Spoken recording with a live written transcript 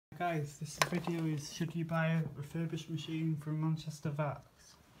Guys, this video is should you buy a refurbished machine from Manchester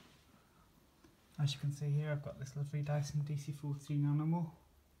Vacs. As you can see here, I've got this lovely Dyson DC14 Animal.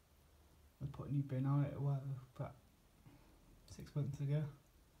 I put a new bin on it about 6 months ago.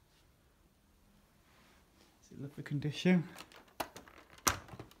 It's in lovely condition.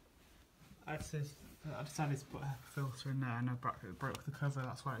 I decided to put a filter in there and I broke the cover.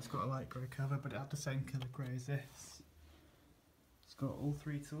 That's why it's got a light grey cover, but it had the same colour grey as this. It's got all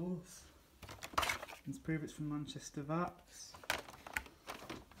three tools. Let's prove it's from Manchester Vacs.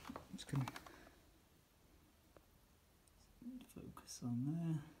 I'm just going to focus on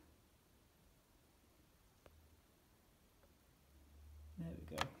there. There we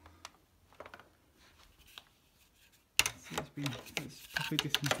go. See, it's properly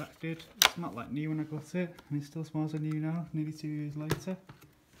disinfected. It smelled like new when I got it, and it still smells like new now, nearly 2 years later.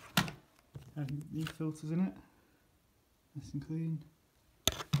 And new filters in it. Nice and clean.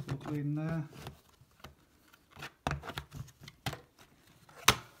 It's all clean there.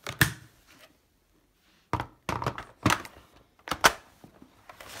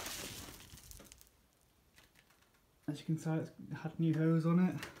 As you can see, it's had new hose on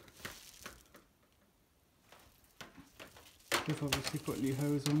it. We've obviously put new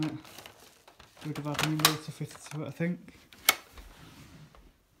hose on it. Would have had a new motor fitted to it, I think.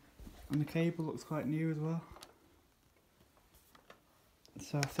 And the cable looks quite new as well.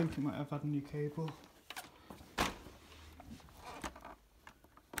 So I think it might have had a new cable.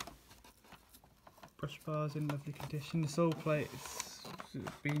 Brush bar's in lovely condition. The sole plate has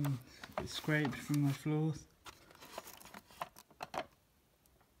been scraped from my floors.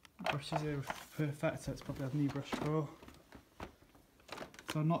 Brushes are perfect, so it's probably had a new brush for.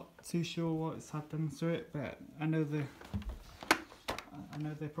 So I'm not too sure what it's had done to it, but I know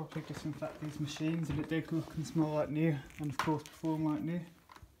they properly disinfect these machines, and it did look and smell like new, and of course perform like new.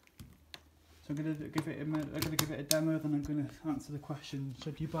 So I'm going to give it a demo, then I'm going to answer the question: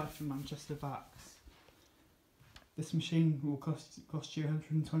 should you buy from Manchester Vacs? This machine will cost you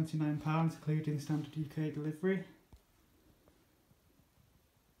 £129, including standard UK delivery.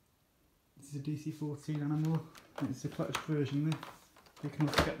 This is a DC14 Animal, and it's a clutch version. This. You can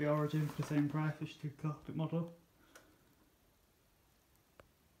also get the Origin for the same price as the carpet model.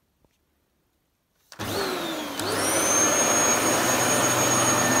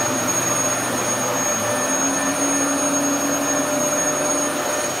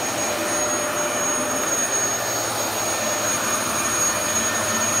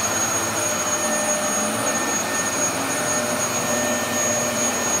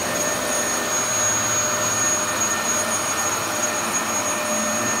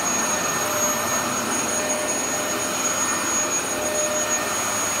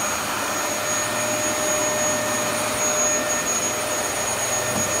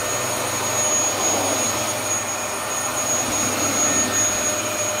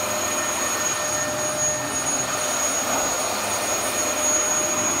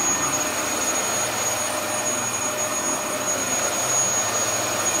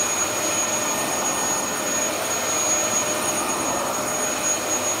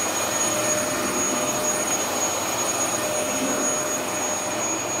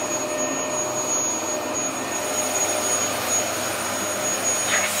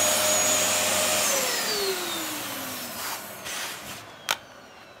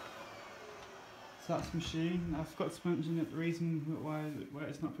 So that's the machine. I forgot to mention that the reason why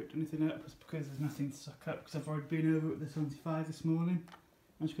it's not picked anything up was because there's nothing to suck up, because I've already been over with the 75 this morning.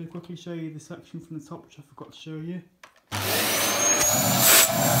 I'm just going to quickly show you the section from the top, which I forgot to show you.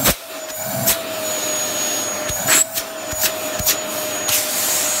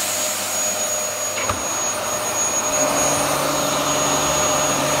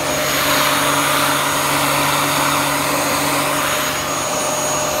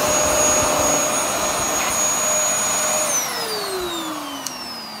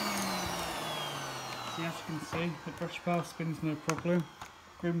 As you can see, the brush bar spins no problem.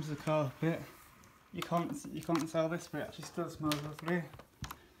 Grims the carpet. You can't sell this, but it actually still smells lovely.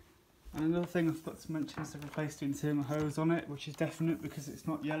 And another thing I forgot to mention is I've replaced the internal hose on it, which is definite because it's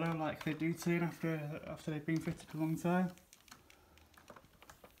not yellow like they do turn after they've been fitted a long time.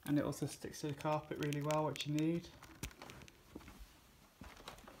 And it also sticks to the carpet really well, which you need.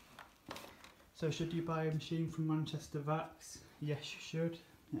 So should you buy a machine from Manchester Vacs? Yes, you should,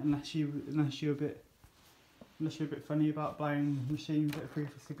 unless you're a bit funny about buying machines that have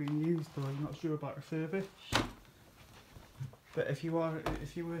previously been used, or you're not sure about refurbished. But if you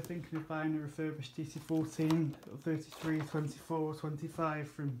were thinking of buying a refurbished DC14 or 33, 24 or 25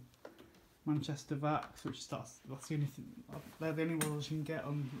 from Manchester Vacs, which that's the only thing, they're the only models you can get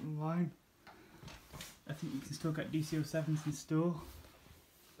online. I think you can still get DC07s in store,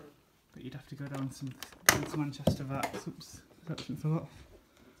 but you'd have to go down to Manchester Vacs. Oops, that fell off.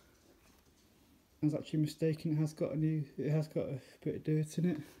 I was actually mistaken. It has got a bit of dirt in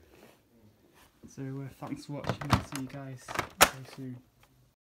it. So thanks for watching. I'll see you guys very soon.